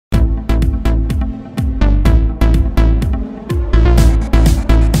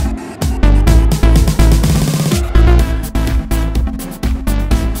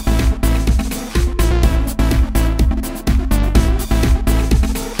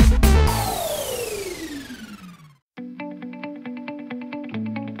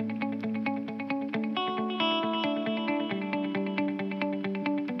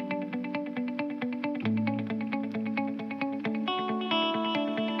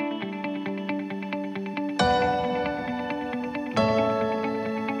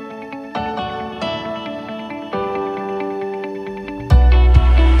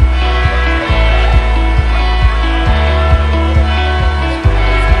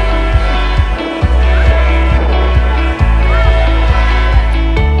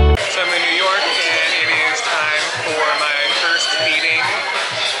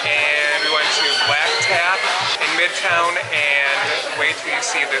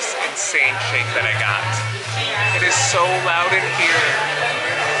this insane shake that I got. It is so loud in here.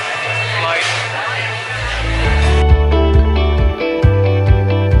 Like,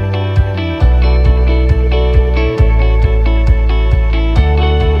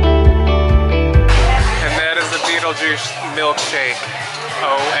 and that is the Beetlejuice milkshake.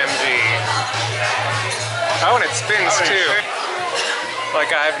 OMG. Oh, and it spins too.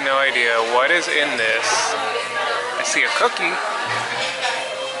 Like, I have no idea what is in this. I see a cookie,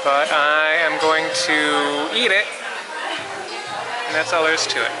 but I am going to eat it, and that's all there is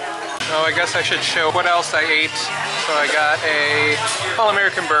to it. Oh, I guess I should show what else I ate. So I got a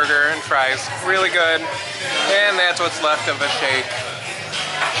All-American burger and fries, really good, and that's what's left of the shake.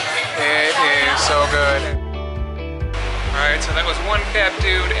 It is so good. Alright, so that was one Fab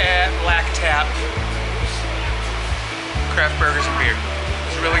Dude at Black Tap. Craft burgers and beer. It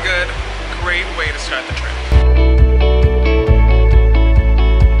was really good. Great way to start the trip.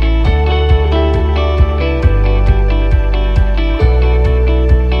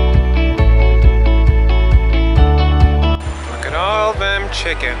 Look at all them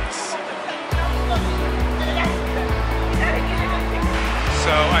chickens.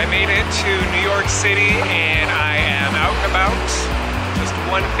 So I made it to New York City and I am out and about. Just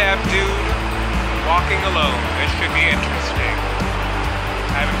one Fab Dude walking alone. This should be interesting.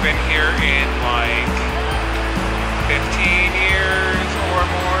 I haven't been here in like 15 years or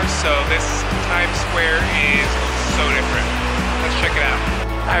more, so this Times Square is so different. Let's check it out.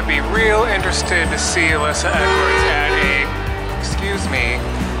 I'd be real interested to see Alyssa Edwards at a,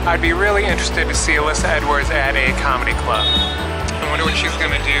 I'd be really interested to see Alyssa Edwards at a comedy club. I wonder what she's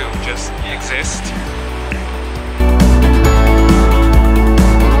gonna do, just exist?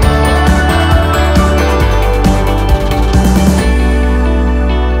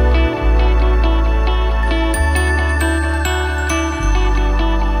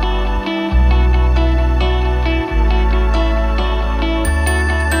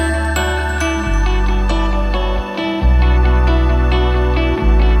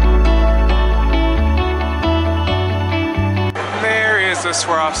 The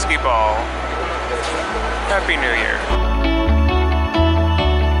Swarovski Ball. Happy New Year.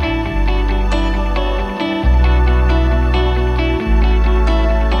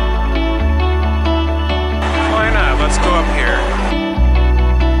 Why not? Let's go up here.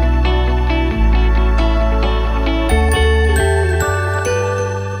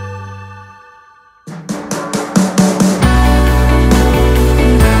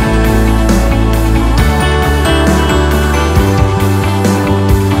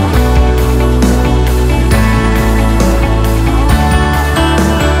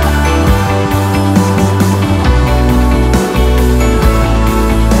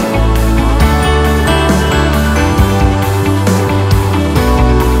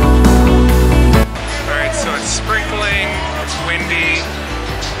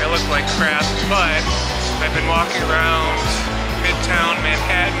 But I've been walking around Midtown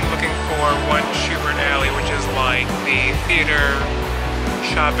Manhattan looking for one Schubert Alley, which is like the theater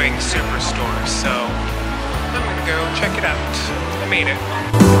shopping superstore. So I'm gonna go check it out. I made it.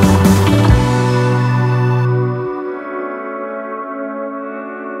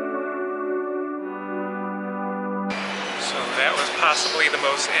 So that was possibly the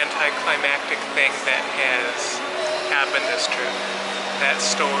most anticlimactic thing that has happened this trip. That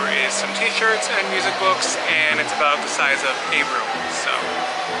store is some t-shirts and music books, and it's about the size of a room, so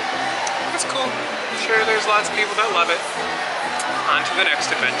it's cool. I'm sure there's lots of people that love it. On to the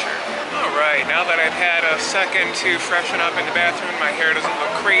next adventure. Alright, now that I've had a second to freshen up in the bathroom, my hair doesn't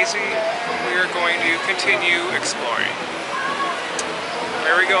look crazy, we are going to continue exploring.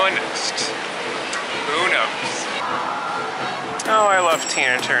 Where are we going next? Who knows? Oh, I love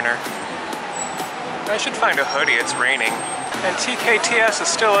Tina Turner. I should find a hoodie, it's raining. And TKTS is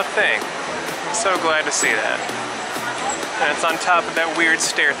still a thing. I'm so glad to see that. And it's on top of that weird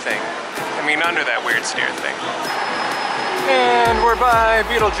stair thing. I mean, under that weird stair thing. And we're by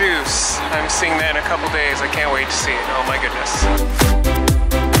Beetlejuice. I'm seeing that in a couple days. I can't wait to see it. Oh my goodness.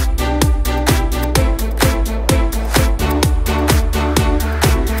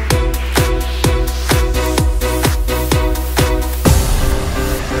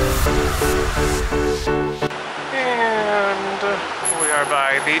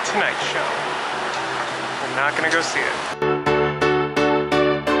 By The Tonight Show. I'm not gonna go see it.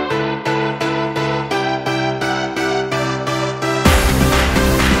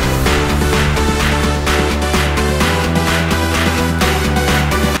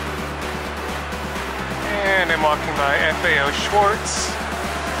 And I'm walking by FAO Schwartz,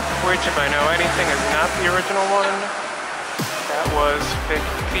 which, if I know anything, is not the original one. that was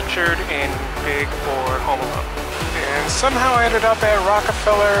featured in Big or Home Alone. And somehow I ended up at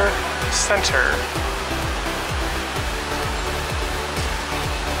Rockefeller Center.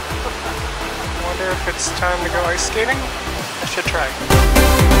 I wonder if it's time to go ice skating? I should try.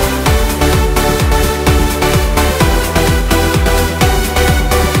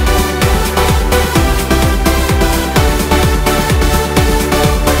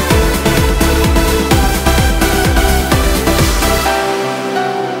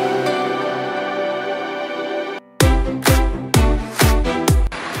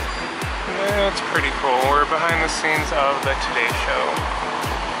 That's pretty cool. We're behind the scenes of the Today Show.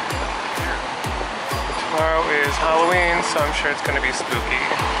 Tomorrow is Halloween, so I'm sure it's going to be spooky.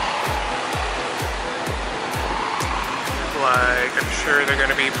 Like, I'm sure they're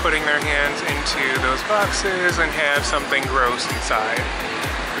going to be putting their hands into those boxes and have something gross inside,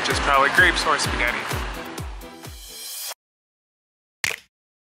 which is probably grapes or spaghetti.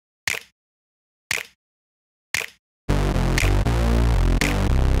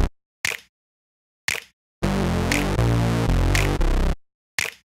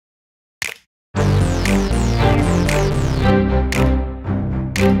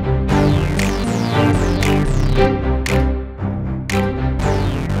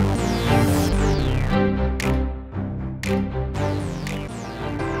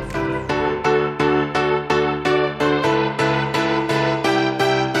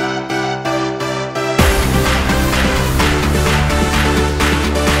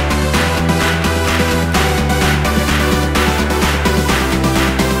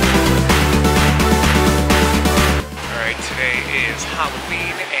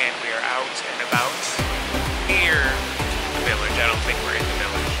 Hulaween, and we are out and about near the village. I don't think we're in the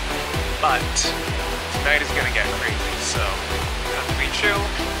village, but tonight is gonna get crazy, so have to be chill,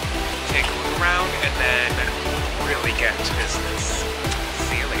 take a look around, and then really get to business.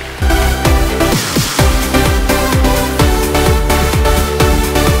 See you later.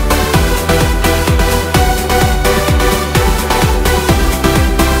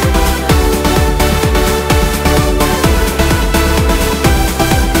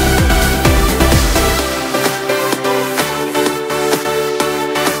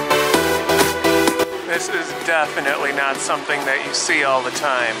 This is definitely not something that you see all the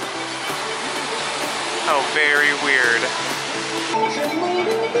time. Oh, very weird.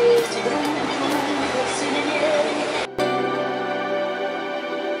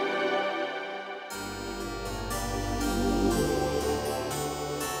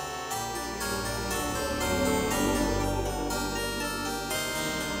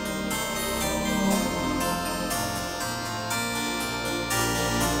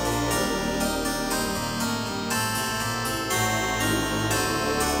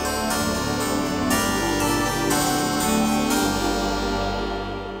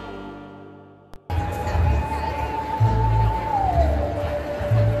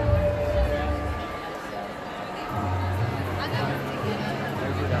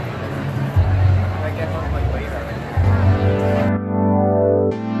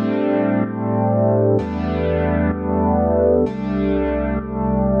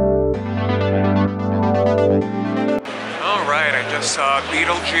 Saw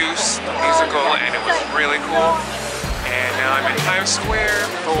Beetlejuice, the musical, and it was really cool. And now I'm in Times Square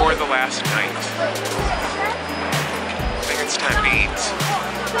for the last night. I think it's time to eat.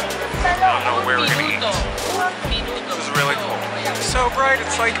 I don't know where we're gonna eat. This is really cool. So bright,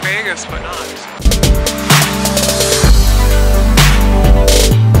 it's like Vegas, but not.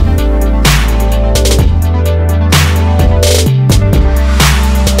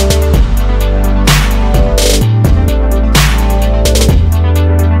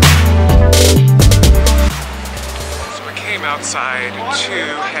 Outside to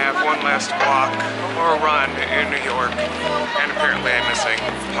have one last walk or run in New York, and apparently I'm missing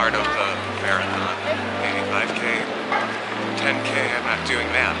part of the marathon, maybe 5K, 10K. I'm not doing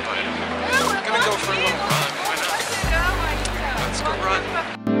that, but I'm gonna go for a little run. Why not? Let's go run.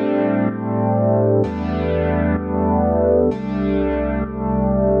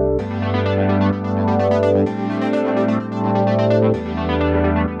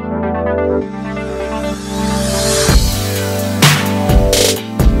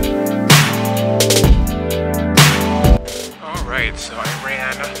 So I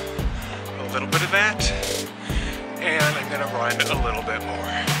ran a little bit of that, and I'm gonna run a little bit more.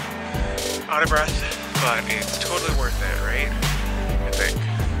 Out of breath, but it's totally worth it, right? I think.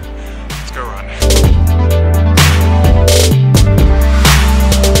 Let's go run.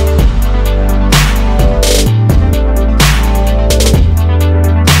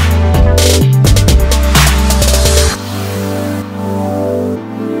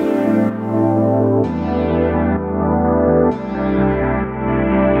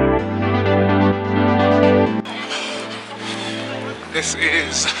 This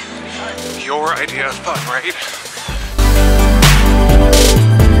is your idea of fun, right?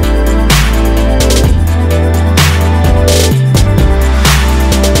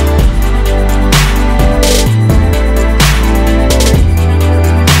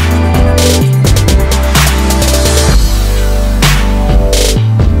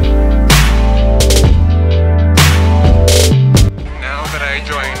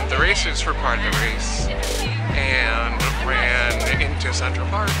 For part of the race and ran into Central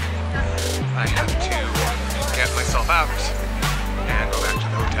Park, I have to get myself out and go back to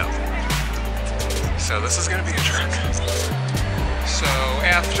the hotel. So this is going to be a trek. So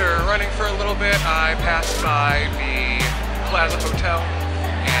after running for a little bit, I passed by the Plaza Hotel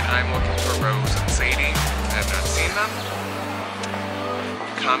and I'm looking for Rose and Sadie. I have not seen them.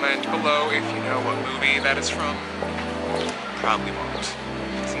 Comment below if you know what movie that is from. Probably won't.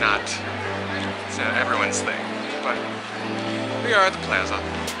 It's not everyone's thing, but we are at the Plaza.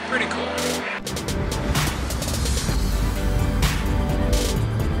 Pretty cool.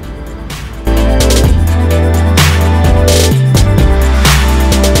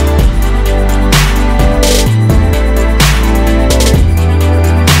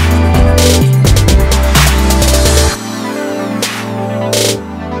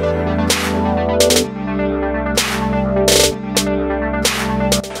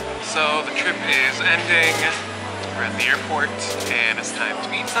 Ending. We're at the airport and it's time to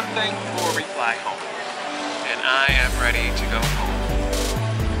eat something before we fly home. And I am ready to go home.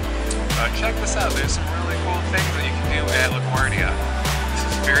 Check this out, there's some really cool things that you can do at LaGuardia. This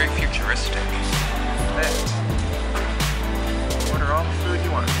is very futuristic. Order all the food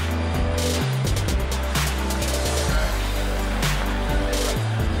you want.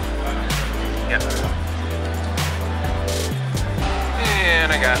 Yep.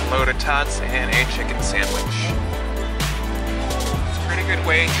 And I got loaded tots and a chicken sandwich. It's a pretty good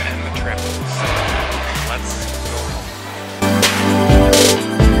way to end the trip, so let's go home.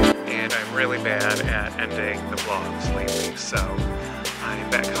 And I'm really bad at ending the vlogs lately, so I'm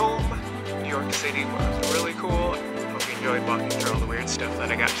back home. New York City was really cool. Hope you enjoyed walking through all the weird stuff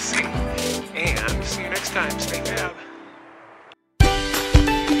that I got to see. And see you next time. Stay mad.